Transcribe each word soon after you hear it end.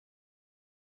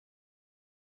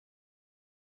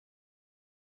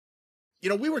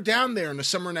we were down there in the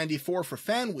summer of 94 for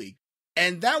Fan Week,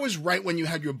 and that was right when you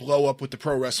had your blow up with the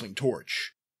Pro Wrestling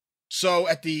Torch. So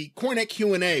at the Cornette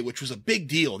Q&A, which was a big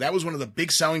deal, that was one of the big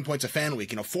selling points of Fan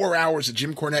Week. 4 hours of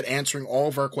Jim Cornette answering all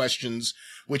of our questions,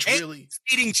 which and really...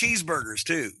 eating cheeseburgers,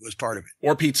 too, was part of it.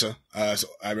 Or pizza. So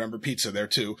I remember pizza there,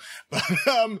 too. But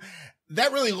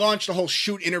that really launched the whole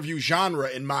shoot interview genre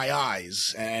in my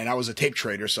eyes. And I was a tape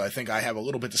trader, so I think I have a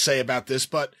little bit to say about this.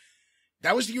 But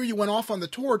that was the year you went off on the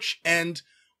Torch. And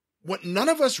what none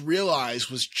of us realized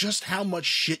was just how much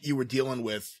shit you were dealing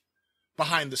with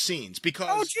behind the scenes,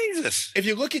 because Jesus, if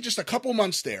you look at just a couple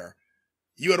months there,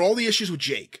 you had all the issues with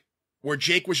Jake, where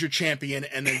Jake was your champion,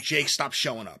 and then Jake stopped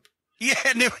showing up. Yeah,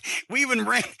 he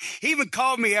even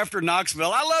called me after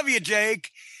Knoxville. I love you,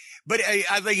 Jake, but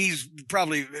I think he's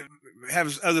probably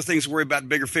has other things to worry about,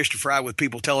 bigger fish to fry with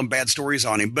people telling bad stories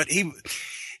on him. But he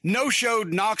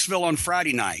no-showed Knoxville on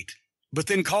Friday night, but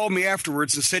then called me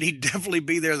afterwards and said he'd definitely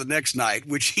be there the next night,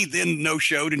 which he then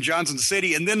no-showed in Johnson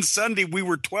City. And then Sunday, we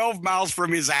were 12 miles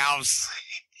from his house,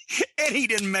 and he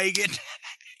didn't make it.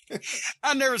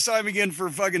 I never saw him again for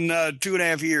fucking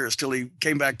 2.5 years till he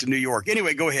came back to New York.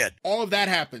 Anyway, go ahead. All of that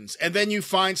happens. And then you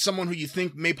find someone who you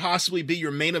think may possibly be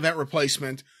your main event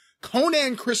replacement,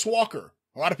 Conan Chris Walker.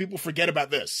 A lot of people forget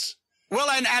about this. Well,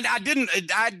 and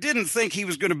I didn't think he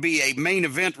was going to be a main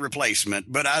event replacement,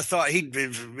 but I thought he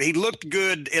looked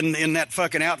good in that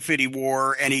fucking outfit he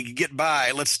wore, and he could get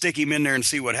by. Let's stick him in there and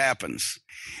see what happens.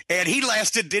 And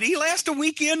did he last a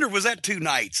weekend, or was that 2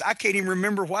 nights? I can't even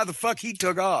remember why the fuck he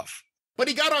took off. But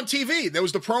he got on TV. There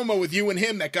was the promo with you and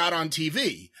him that got on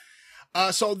TV.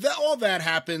 So all that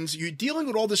happens. You're dealing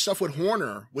with all this stuff with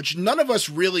Horner, which none of us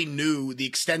really knew the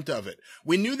extent of it.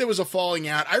 We knew there was a falling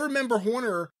out. I remember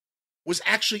Horner was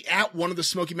actually at one of the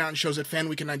Smoky Mountain shows at Fan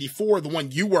Week in 94, the one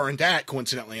you weren't at,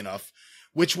 coincidentally enough,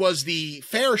 which was the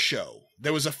fair show.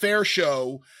 There was a fair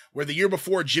show where the year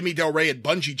before Jimmy Del Rey had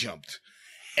bungee jumped.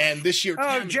 And this year...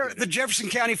 the Jefferson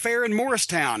County Fair in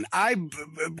Morristown.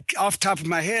 Off the top of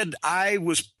my head, I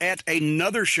was at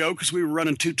another show because we were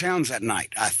running 2 towns that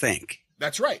night, I think.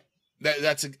 That's right.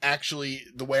 That's actually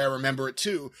the way I remember it,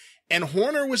 too. And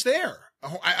Horner was there.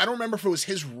 I don't remember if it was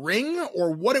his ring or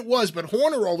what it was, but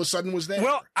Horner all of a sudden was there.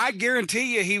 Well, I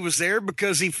guarantee you he was there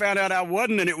because he found out I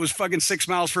wasn't, and it was fucking 6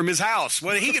 miles from his house.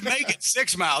 Well, he could make it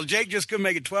 6 miles. Jake just couldn't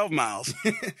make it 12 miles.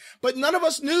 But none of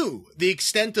us knew the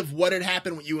extent of what had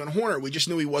happened with you and Horner. We just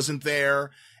knew he wasn't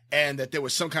there and that there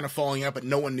was some kind of falling out, but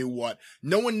no one knew what.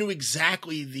 No one knew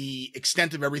exactly the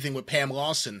extent of everything with Pam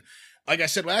Lawson. Like I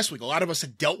said last week, a lot of us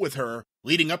had dealt with her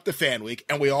leading up to Fan Week,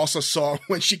 and we also saw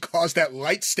when she caused that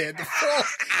light stand to fall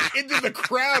into the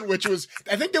crowd, which was,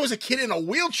 I think there was a kid in a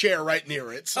wheelchair right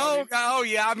near it. So,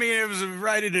 yeah. I mean, it was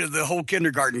right into the whole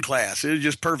kindergarten class. It was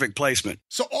just perfect placement.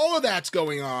 So all of that's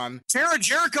going on. Sarah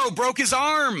Jericho broke his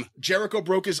arm. Jericho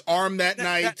broke his arm that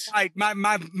night.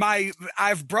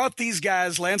 I've brought these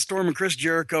guys, Lance Storm and Chris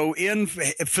Jericho, in,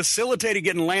 facilitated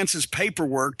getting Lance's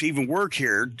paperwork to even work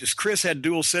here. Just Chris had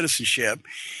dual citizenship.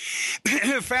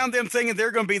 Found them thinking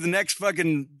they're going to be the next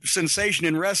fucking sensation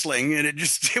in wrestling, and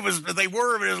they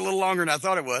were, but it was a little longer than I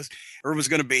thought it was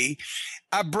going to be.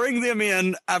 I bring them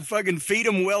in, I fucking feed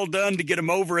them well done to get them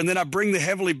over, and then I bring the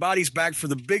Heavenly Bodies back for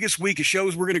the biggest week of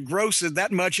shows. We're going to gross it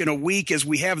that much in a week as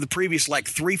we have the previous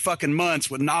 3 fucking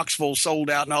months with Knoxville sold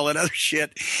out and all that other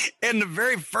shit. And the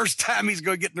very first time he's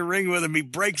going to get in the ring with him, he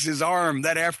breaks his arm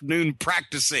that afternoon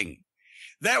practicing.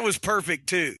 That was perfect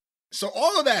too. So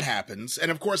all of that happens. And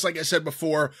of course, like I said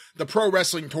before, the Pro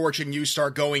Wrestling Torch and you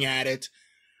start going at it.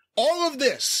 All of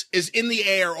this is in the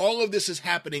air. All of this is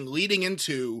happening leading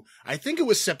into, I think it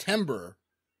was September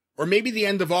or maybe the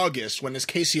end of August when this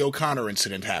Casey O'Connor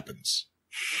incident happens.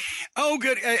 Oh,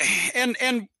 good.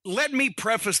 And let me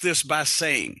preface this by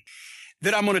saying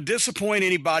that I'm going to disappoint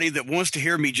anybody that wants to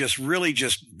hear me just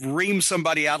ream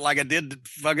somebody out like I did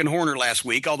fucking Horner last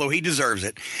week, although he deserves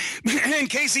it. And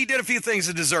Casey did a few things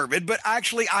to deserve it, but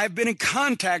actually I've been in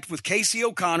contact with Casey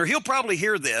O'Connor. He'll probably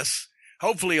hear this.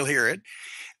 Hopefully he'll hear it.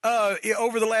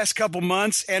 Over the last couple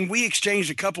months, and we exchanged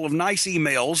a couple of nice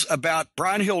emails about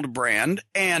Brian Hildebrand,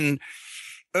 and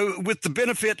with the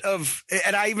benefit of,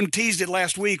 and I even teased it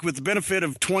last week, with the benefit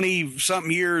of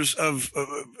 20-something years of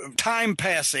time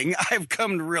passing, I've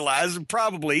come to realize that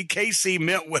probably KC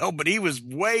meant well, but he was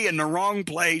way in the wrong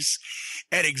place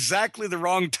at exactly the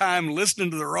wrong time,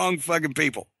 listening to the wrong fucking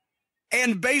people.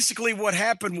 And basically what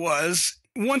happened was,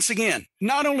 once again,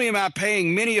 not only am I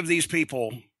paying many of these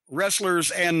people,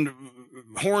 wrestlers and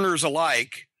Horners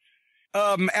alike,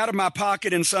 out of my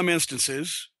pocket in some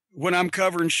instances, when I'm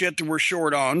covering shit that we're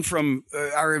short on from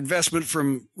our investment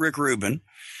from Rick Rubin,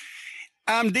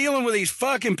 I'm dealing with these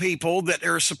fucking people that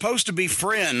are supposed to be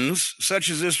friends, such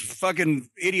as this fucking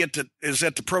idiot that is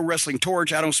at the Pro Wrestling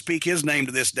Torch. I don't speak his name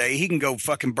to this day. He can go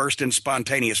fucking burst in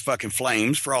spontaneous fucking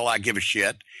flames for all I give a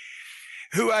shit.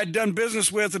 Who I'd done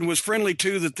business with and was friendly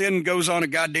to, that then goes on a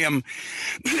goddamn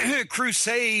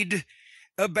crusade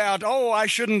about, Cornette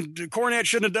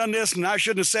shouldn't have done this and I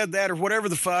shouldn't have said that or whatever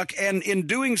the fuck. And in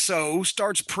doing so,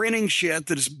 starts printing shit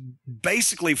that is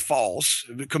basically false,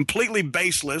 completely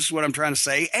baseless, what I'm trying to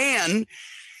say, and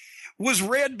was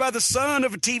read by the son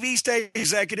of a TV station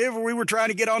executive where we were trying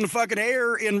to get on the fucking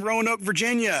air in Roanoke,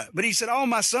 Virginia. But he said, oh,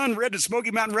 my son read that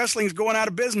Smoky Mountain Wrestling is going out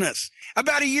of business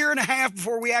about a year and a half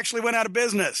before we actually went out of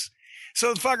business.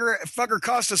 So the fucker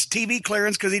cost us TV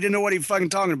clearance because he didn't know what he was fucking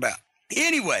talking about.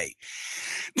 Anyway,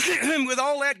 with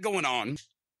all that going on,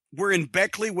 we're in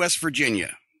Beckley, West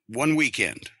Virginia, one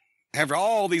weekend, after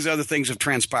all these other things have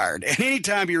transpired. And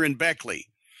anytime you're in Beckley,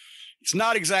 it's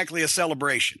not exactly a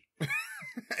celebration.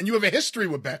 And you have a history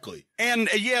with Beckley. And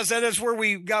yes, that is where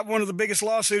we got one of the biggest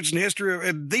lawsuits in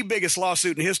history, the biggest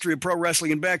lawsuit in history of pro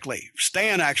wrestling in Beckley.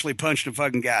 Stan actually punched a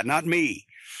fucking guy, not me.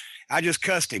 I just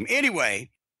cussed him. Anyway,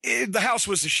 the house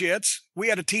was the shits. We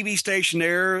had a TV station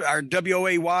there, our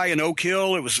WOAY in Oak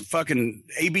Hill. It was a fucking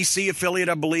ABC affiliate,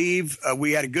 I believe.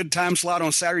 We had a good time slot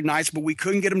on Saturday nights, but we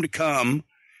couldn't get them to come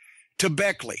to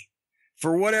Beckley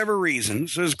for whatever reason.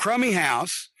 So it was a crummy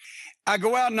house. I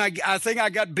go out and I think I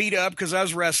got beat up because I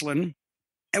was wrestling.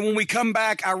 And when we come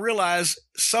back, I realize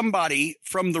somebody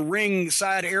from the ring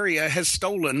side area has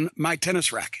stolen my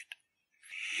tennis racket.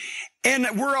 And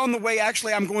we're on the way.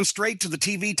 Actually, I'm going straight to the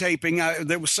TV taping.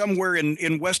 That was somewhere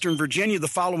in Western Virginia the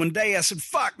following day. I said,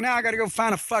 fuck, now I got to go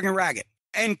find a fucking racket.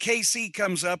 And KC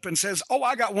comes up and says, oh,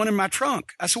 I got one in my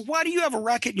trunk. I said, why do you have a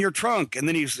racket in your trunk? And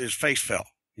then his face fell.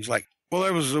 He's like, well,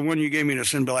 that was the one you gave me to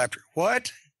send Bill after.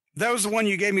 What? That was the one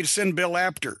you gave me to send Bill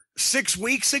after 6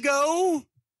 weeks ago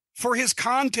for his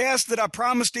contest that I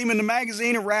promised him in the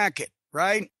magazine a racket,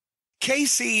 right?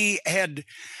 Casey had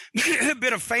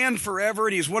been a fan forever,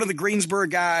 and he was one of the Greensboro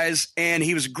guys, and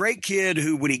he was a great kid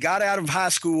who, when he got out of high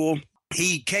school,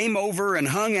 he came over and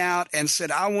hung out and said,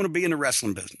 I want to be in the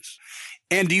wrestling business.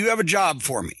 And do you have a job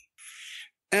for me?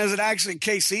 And I said, actually,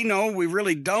 Casey, no, we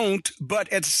really don't.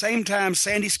 But at the same time,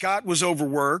 Sandy Scott was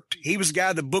overworked. He was the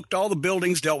guy that booked all the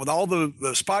buildings, dealt with all the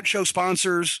spot show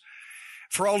sponsors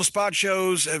for all the spot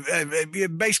shows,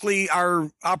 basically our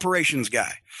operations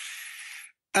guy.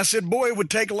 I said, boy, it would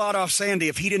take a lot off Sandy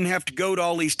if he didn't have to go to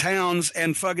all these towns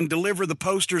and fucking deliver the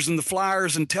posters and the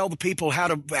flyers and tell the people how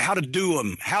to do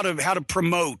them, how to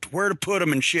promote, where to put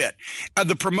them and shit.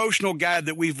 The promotional guide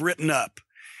that we've written up.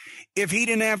 If he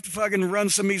didn't have to fucking run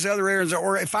some of these other errands,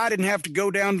 or if I didn't have to go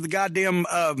down to the goddamn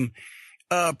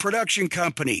production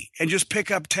company and just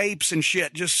pick up tapes and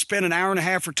shit, just spend an hour and a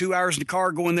half or 2 hours in the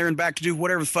car going there and back to do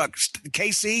whatever the fuck.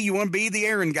 KC, you want to be the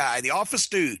errand guy, the office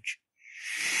stooge.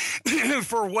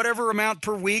 For whatever amount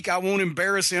per week. I won't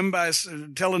embarrass him by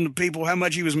telling the people how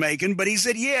much he was making, but he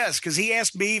said yes, because he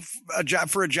asked me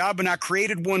for a job and I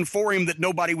created one for him that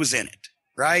nobody was in it,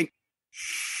 right?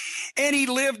 And he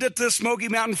lived at the Smoky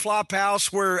Mountain Flop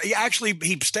House where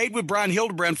he stayed with Brian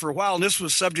Hildebrand for a while. And this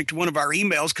was subject to one of our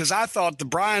emails because I thought the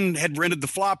Brian had rented the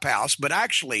Flop House, but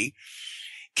actually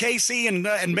Casey and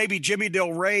maybe Jimmy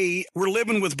Del Rey were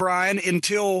living with Brian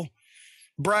until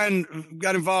Brian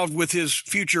got involved with his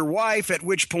future wife, at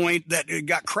which point that it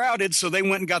got crowded. So they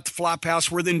went and got the Flop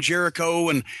House where then Jericho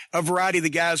and a variety of the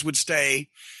guys would stay.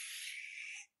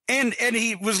 And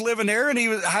he was living there, and he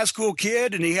was a high school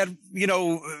kid, and he had,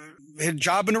 had a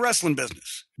job in the wrestling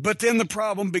business. But then the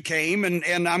problem became, and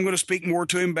I'm going to speak more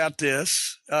to him about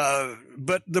this,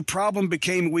 but the problem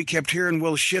became we kept hearing,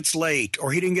 well, shit's late,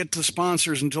 or he didn't get to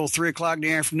sponsors until 3 o'clock in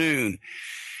the afternoon.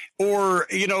 Or,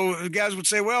 guys would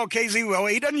say, well, KZ, well,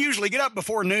 he doesn't usually get up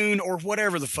before noon or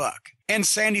whatever the fuck. And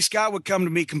Sandy Scott would come to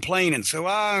me complaining. So,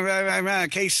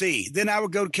 KC. Then I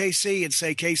would go to KC and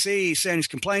say, KC, Sandy's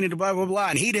complaining, blah, blah, blah.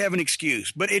 And he'd have an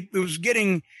excuse. But it was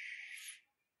getting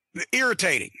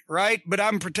irritating, right? But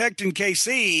I'm protecting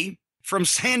KC from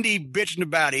Sandy bitching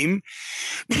about him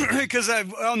because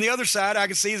on the other side, I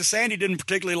could see that Sandy didn't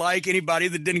particularly like anybody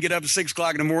that didn't get up at 6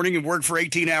 o'clock in the morning and work for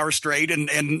 18 hours straight and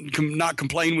not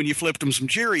complain when you flipped them some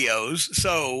Cheerios.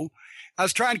 So I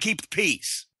was trying to keep the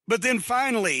peace. But then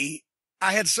finally,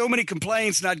 I had so many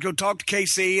complaints, and I'd go talk to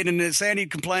KC, and then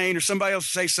Sandy'd complain or somebody else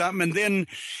would say something. And then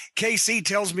KC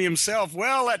tells me himself,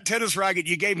 well, that tennis racket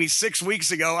you gave me 6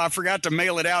 weeks ago, I forgot to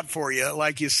mail it out for you,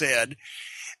 like you said.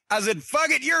 I said,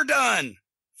 fuck it, you're done.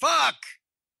 Fuck.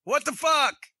 What the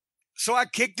fuck? So I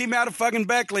kicked him out of fucking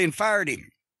Beckley and fired him.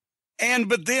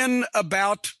 But then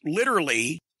about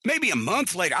literally maybe a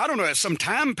month later, I don't know, some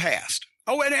time passed.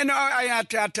 Oh, and I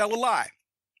tell a lie.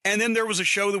 And then there was a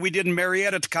show that we did in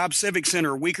Marietta at the Cobb Civic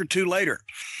Center a week or two later.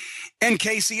 And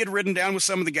Casey had ridden down with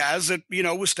some of the guys that,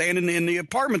 was staying in the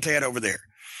apartment they had over there.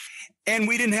 And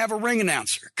we didn't have a ring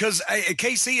announcer because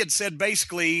Casey had said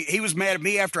basically he was mad at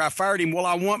me after I fired him. Well,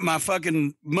 I want my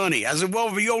fucking money. I said,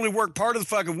 well, you only work part of the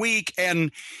fucking week.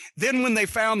 And then when they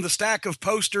found the stack of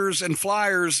posters and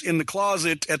flyers in the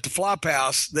closet at the flop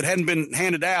house that hadn't been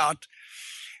handed out,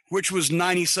 which was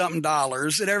 $90-something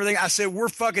and everything, I said, we're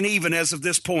fucking even as of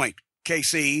this point,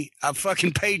 Casey. I've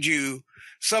fucking paid you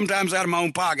sometimes out of my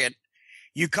own pocket.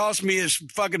 You cost me this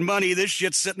fucking money. This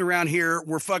shit's sitting around here.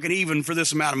 We're fucking even for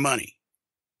this amount of money.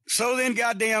 So then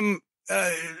goddamn,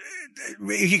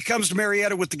 he comes to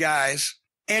Marietta with the guys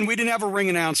and we didn't have a ring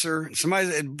announcer.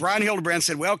 Brian Hildebrand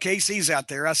said, well, Casey's out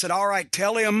there. I said, all right,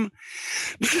 tell him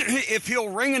if he'll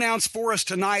ring announce for us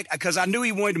tonight, because I knew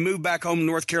he wanted to move back home to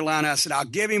North Carolina. I said, I'll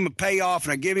give him a payoff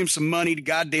and I'll give him some money to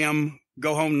goddamn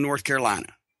go home to North Carolina.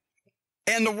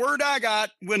 And the word I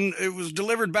got when it was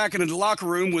delivered back into the locker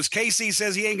room was Casey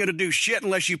says he ain't going to do shit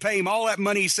unless you pay him all that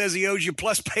money he says he owes you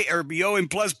plus pay, or you owe him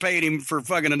plus paying him for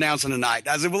fucking announcing tonight.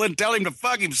 I said, well, then tell him to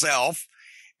fuck himself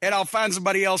and I'll find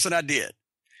somebody else. And I did.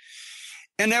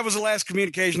 And that was the last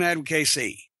communication I had with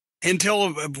KC until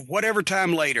whatever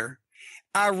time later,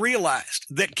 I realized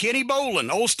that Kenny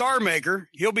Bolin, old Star Maker,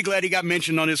 he'll be glad he got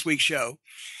mentioned on this week's show.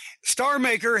 Star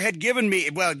Maker had given me,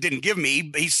 well, didn't give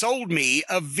me, he sold me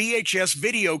a VHS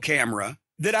video camera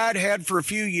that I'd had for a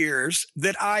few years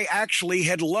that I actually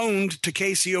had loaned to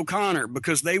Casey O'Connor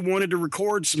because they wanted to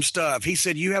record some stuff. He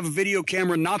said, you have a video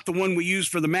camera, not the one we use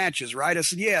for the matches, right? I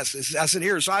said, yes. I said,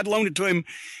 here. So I'd loaned it to him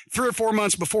 3 or 4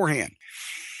 months beforehand.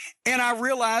 And I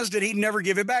realized that he'd never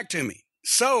give it back to me.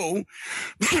 So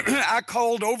I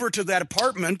called over to that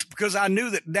apartment because I knew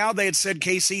that now they had said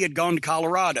Casey had gone to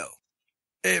Colorado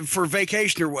for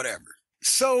vacation or whatever.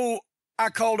 So I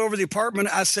called over the apartment.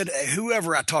 I said,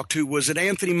 whoever I talked to, was it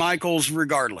Anthony Michaels?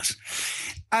 Regardless.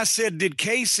 I said, did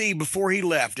KC, before he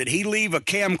left, did he leave a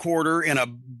camcorder in a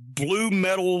blue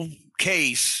metal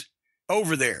case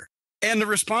over there? And the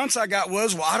response I got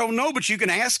was, well, I don't know, but you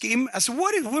can ask him. I said,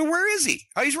 where is he?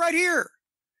 Oh, he's right here.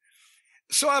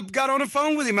 So I got on the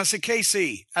phone with him. I said,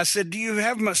 KC, I said, do you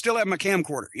still have my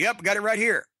camcorder? Yep, got it right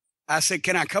here. I said,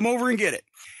 can I come over and get it?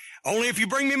 Only if you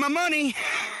bring me my money.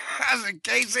 I said,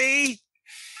 Casey,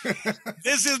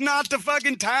 this is not the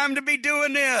fucking time to be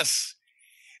doing this.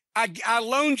 I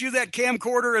loaned you that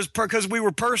camcorder because we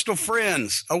were personal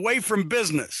friends away from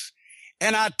business.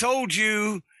 And I told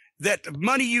you that the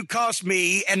money you cost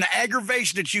me and the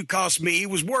aggravation that you cost me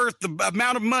was worth the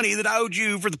amount of money that I owed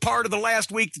you for the part of the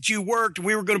last week that you worked.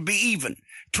 We were going to be even.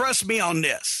 Trust me on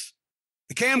this.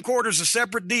 The camcorder's a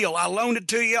separate deal. I loaned it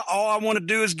to you. All I want to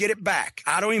do is get it back.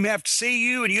 I don't even have to see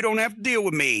you and you don't have to deal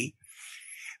with me.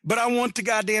 But I want the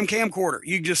goddamn camcorder.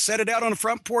 You can just set it out on the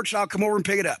front porch and I'll come over and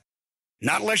pick it up.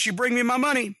 Not unless you bring me my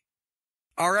money.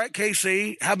 All right,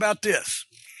 KC, how about this?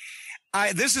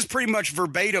 This is pretty much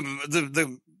verbatim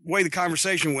the way the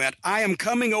conversation went. I am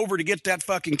coming over to get that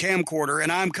fucking camcorder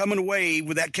and I'm coming away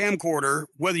with that camcorder,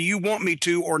 whether you want me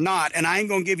to or not. And I ain't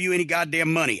going to give you any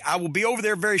goddamn money. I will be over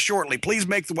there very shortly. Please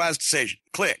make the wise decision.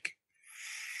 Click.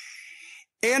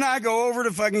 And I go over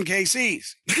to fucking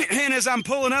KC's. And as I'm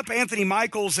pulling up, Anthony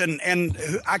Michaels and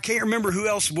I can't remember who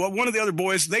else, well, one of the other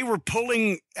boys, they were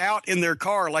pulling out in their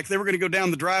car like they were going to go down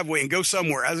the driveway and go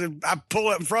somewhere. I pull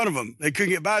up in front of them. They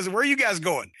couldn't get by. I said, where are you guys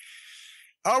going?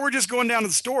 Oh, we're just going down to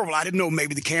the store. Well, I didn't know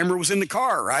maybe the camera was in the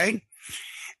car, right?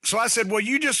 So I said, well,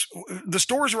 the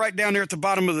store's right down there at the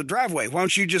bottom of the driveway. Why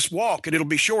don't you just walk and it'll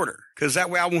be shorter? Because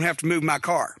that way I won't have to move my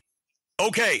car.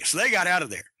 Okay, so they got out of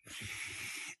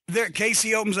there.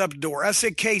 Casey opens up the door. I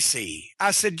said, Casey,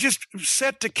 just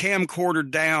set the camcorder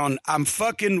down. I'm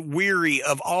fucking weary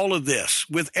of all of this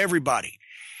with everybody.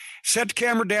 Set the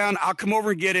camera down. I'll come over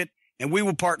and get it, and we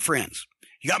will part friends.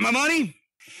 You got my money?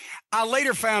 I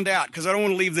later found out, because I don't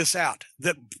want to leave this out,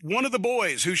 that one of the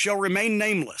boys, who shall remain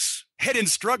nameless, had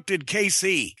instructed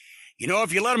KC,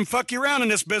 if you let them fuck you around in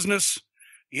this business,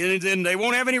 then they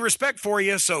won't have any respect for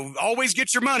you, so always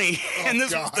get your money. Oh, and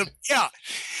this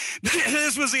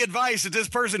was the advice that this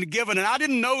person had given, and I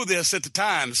didn't know this at the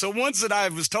time. So once that I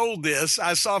was told this,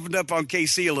 I softened up on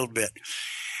KC a little bit.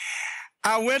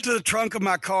 I went to the trunk of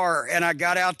my car, and I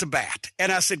got out the bat,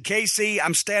 and I said, KC,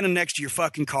 I'm standing next to your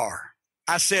fucking car.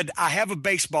 I said, I have a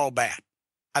baseball bat.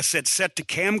 I said, set the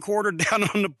camcorder down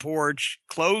on the porch,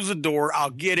 close the door, I'll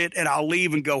get it, and I'll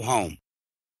leave and go home.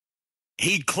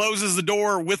 He closes the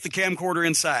door with the camcorder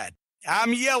inside.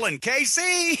 I'm yelling,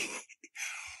 Casey,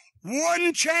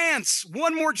 one chance,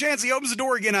 one more chance. He opens the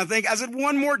door again, I think. I said,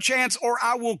 one more chance, or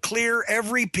I will clear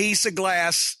every piece of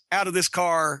glass out of this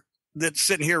car that's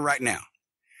sitting here right now.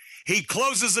 He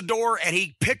closes the door and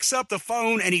he picks up the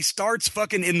phone and he starts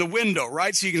fucking in the window,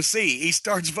 right? So you can see. He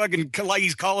starts fucking like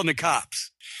he's calling the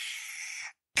cops.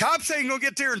 Cops ain't gonna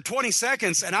get there in 20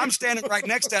 seconds, and I'm standing right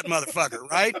next to that motherfucker,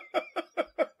 right?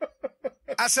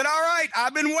 I said, all right,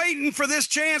 I've been waiting for this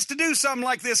chance to do something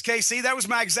like this, KC. That was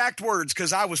my exact words,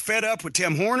 because I was fed up with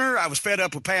Tim Horner. I was fed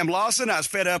up with Pam Lawson. I was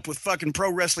fed up with fucking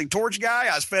Pro Wrestling Torch guy.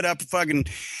 I was fed up with fucking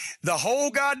the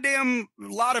whole goddamn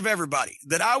lot of everybody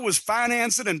that I was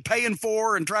financing and paying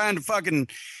for and trying to fucking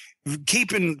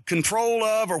keep in control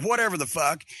of or whatever the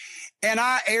fuck. And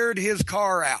I aired his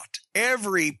car out.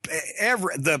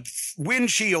 The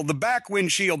windshield, the back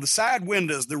windshield, the side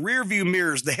windows, the rear view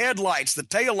mirrors, the headlights, the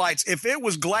taillights. If it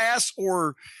was glass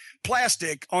or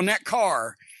plastic on that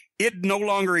car, it no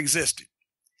longer existed.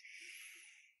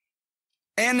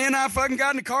 And then I fucking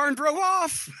got in the car and drove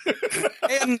off.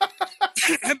 and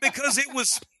because it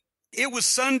was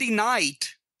Sunday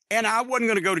night. And I wasn't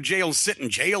going to go to jail, sit in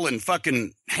jail in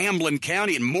fucking Hamlin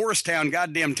County in Morristown,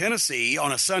 goddamn Tennessee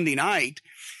on a Sunday night.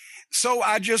 So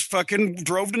I just fucking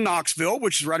drove to Knoxville,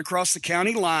 which is right across the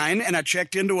county line. And I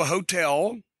checked into a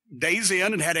hotel Days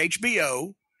Inn and had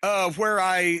HBO, where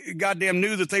I goddamn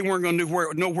knew that they weren't going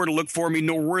to know where to look for me,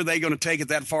 nor were they going to take it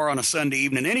that far on a Sunday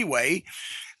evening anyway.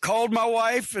 Called my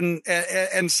wife and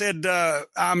said,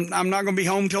 I'm not going to be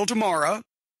home till tomorrow.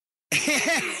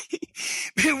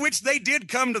 Which they did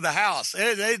come to the house.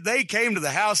 They came to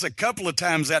the house a couple of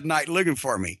times that night looking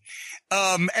for me.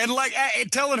 And like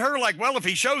telling her like, well, if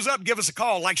he shows up, give us a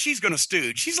call. Like she's going to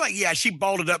stooge. She's like, yeah, she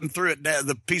balled it up and threw it down,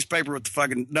 the piece of paper with the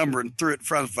fucking number and threw it in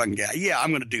front of the fucking guy. Yeah, I'm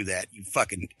going to do that. You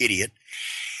fucking idiot.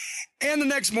 And the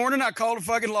next morning I called a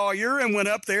fucking lawyer and went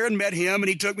up there and met him and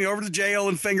he took me over to the jail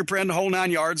and fingerprinted the whole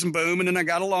 9 yards and boom. And then I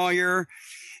got a lawyer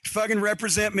fucking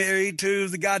represent me to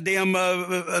the goddamn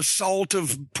assault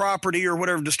of property or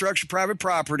whatever, destruction of private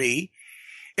property,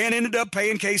 and ended up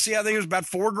paying Casey, I think it was about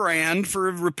 $4,000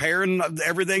 for repairing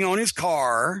everything on his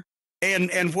car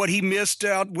and what he missed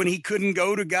out when he couldn't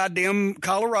go to goddamn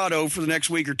Colorado for the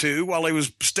next week or two while he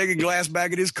was sticking glass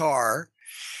back in his car.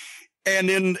 And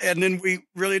then we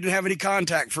really didn't have any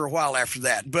contact for a while after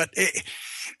that. But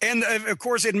of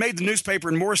course, it made the newspaper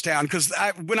in Morristown because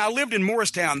when I lived in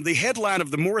Morristown, the headline of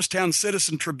the Morristown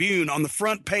Citizen Tribune on the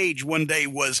front page one day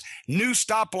was "New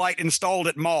stoplight installed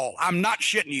at mall." I'm not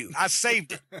shitting you. I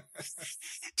saved it.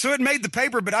 So it made the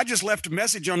paper, but I just left a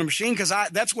message on the machine because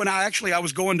that's when I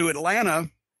was going to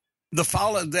Atlanta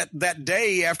that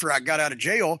day after I got out of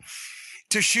jail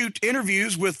to shoot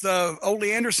interviews with Ole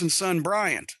Anderson's son,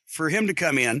 Bryant, for him to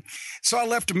come in. So I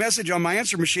left a message on my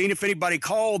answer machine if anybody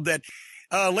called that,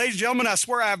 ladies and gentlemen, I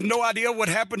swear I have no idea what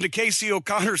happened to Casey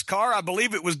O'Connor's car. I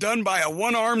believe it was done by a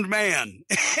one-armed man.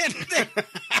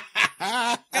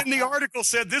 And the article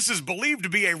said this is believed to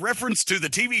be a reference to the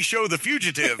TV show The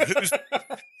Fugitive,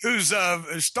 whose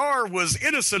star was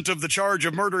innocent of the charge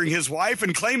of murdering his wife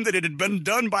and claimed that it had been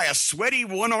done by a sweaty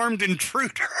one-armed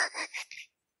intruder.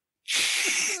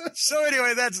 So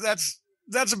anyway,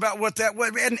 that's about what that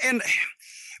was. And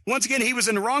once again, he was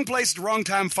in the wrong place at the wrong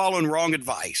time following wrong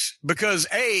advice because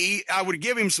A, I would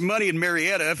give him some money in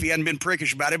Marietta if he hadn't been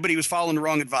prickish about it, but he was following the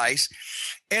wrong advice.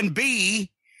 And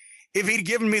B, if he'd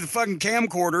given me the fucking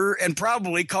camcorder and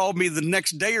probably called me the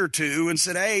next day or two and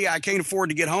said, hey, I can't afford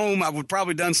to get home, I would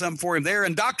probably done something for him there.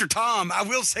 And Dr. Tom, I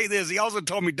will say this, he also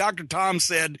told me, Dr. Tom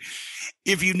said,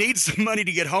 if you need some money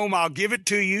to get home, I'll give it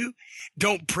to you.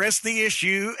 Don't press the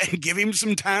issue and give him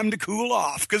some time to cool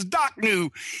off. Because Doc knew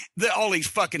that all these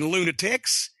fucking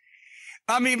lunatics.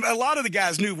 I mean, a lot of the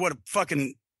guys knew what a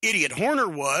fucking idiot Horner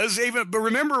was. But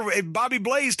remember, Bobby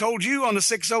Blaze told you on the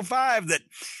 605 that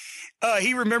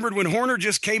he remembered when Horner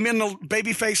just came in the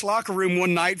babyface locker room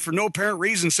one night for no apparent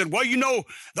reason, said, well, you know,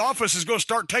 the office is going to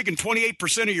start taking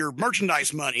 28% of your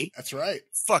merchandise money. That's right.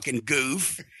 Fucking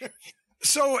goof.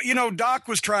 So, you know, Doc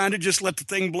was trying to just let the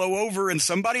thing blow over, and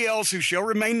somebody else who shall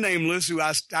remain nameless, who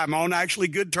I'm on actually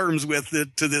good terms with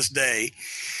to this day,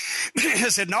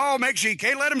 said, no, make sure you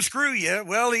can't let him screw you.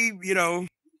 Well,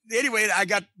 anyway, I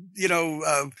got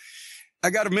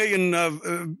 $1 million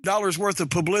worth of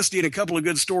publicity and a couple of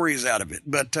good stories out of it.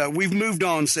 But we've moved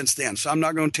on since then, so I'm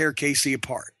not going to tear Casey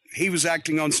apart. He was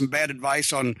acting on some bad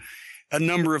advice on a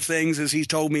number of things, as he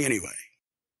told me anyway.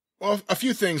 Well, a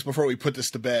few things before we put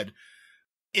this to bed.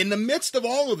 In the midst of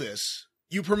all of this,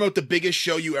 you promote the biggest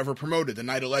show you ever promoted, the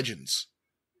Night of Legends,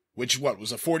 which,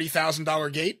 was a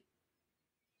 $40,000 gate?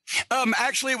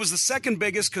 Actually, it was the second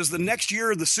biggest because the next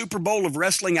year, the Super Bowl of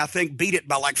wrestling, I think, beat it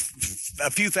by like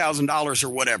a few $1,000s or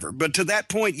whatever. But to that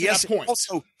point, yes,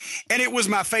 also, and it was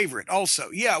my favorite also.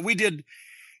 Yeah, we did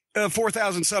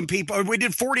 4,000 some people. We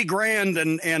did 40 grand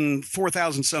and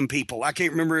 4,000 some people. I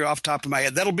can't remember off the top of my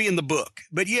head. That'll be in the book.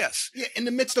 But yes. Yeah, in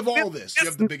the midst of all this, you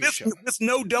have the biggest show. With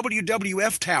no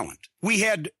WWF talent. We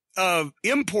had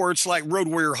imports like Road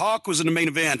Warrior Hawk was in the main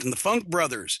event and the Funk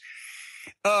Brothers.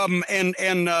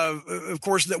 Of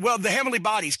course, the Heavenly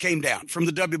Bodies came down from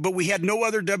the but we had no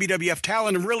other WWF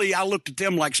talent. And really, I looked at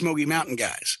them like Smoky Mountain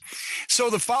guys. So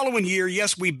the following year,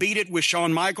 yes, we beat it with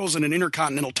Shawn Michaels in an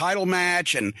Intercontinental title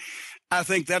match. And I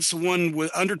think that's the one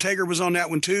with Undertaker was on that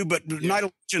one too. But Night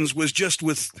of Legends was just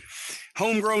with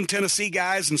homegrown Tennessee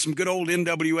guys and some good old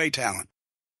NWA talent.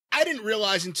 I didn't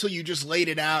realize until you just laid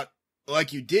it out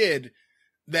like you did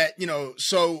that,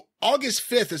 so August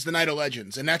 5th is the Night of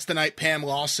Legends, and that's the night Pam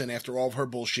Lawson, after all of her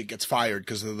bullshit, gets fired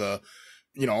because of the,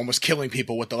 almost killing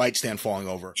people with the light stand falling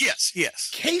over. Yes.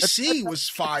 KC was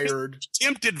fired.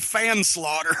 Attempted fan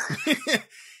slaughter.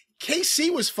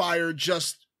 KC was fired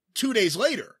just 2 days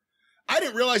later. I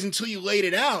didn't realize until you laid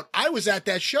it out. I was at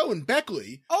that show in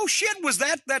Beckley. Oh, shit. Was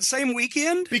that same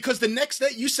weekend? Because the next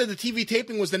day, you said the TV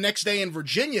taping was the next day in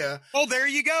Virginia. Oh, there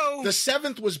you go. The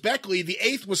 7th was Beckley. The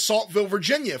 8th was Saltville,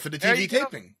 Virginia for the TV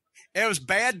taping. It was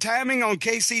bad timing on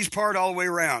KC's part all the way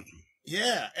around.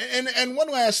 Yeah. And one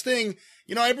last thing,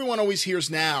 everyone always hears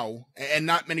now, and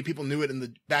not many people knew it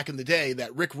back in the day,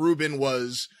 that Rick Rubin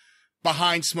was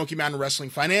behind Smoky Mountain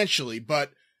Wrestling financially.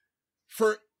 But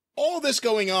for all this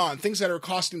going on, things that are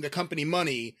costing the company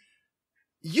money,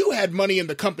 you had money in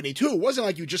the company too. It wasn't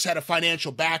like you just had a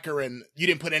financial backer and you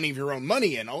didn't put any of your own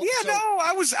money in. I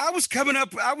was coming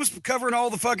up. I was covering all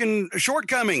the fucking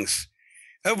shortcomings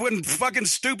of when fucking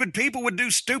stupid people would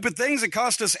do stupid things that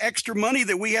cost us extra money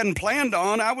that we hadn't planned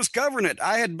on. I was covering it.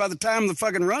 By the time the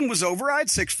fucking run was over, I had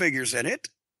 6 figures in it.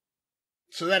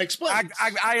 So that explains.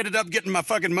 I ended up getting my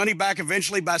fucking money back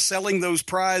eventually by selling those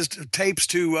prized tapes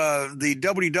to the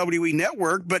WWE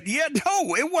network. But yeah,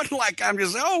 no, it wasn't like I'm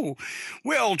just,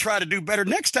 we'll try to do better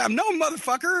next time. No,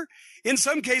 motherfucker. In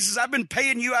some cases, I've been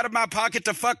paying you out of my pocket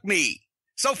to fuck me.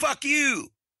 So fuck you.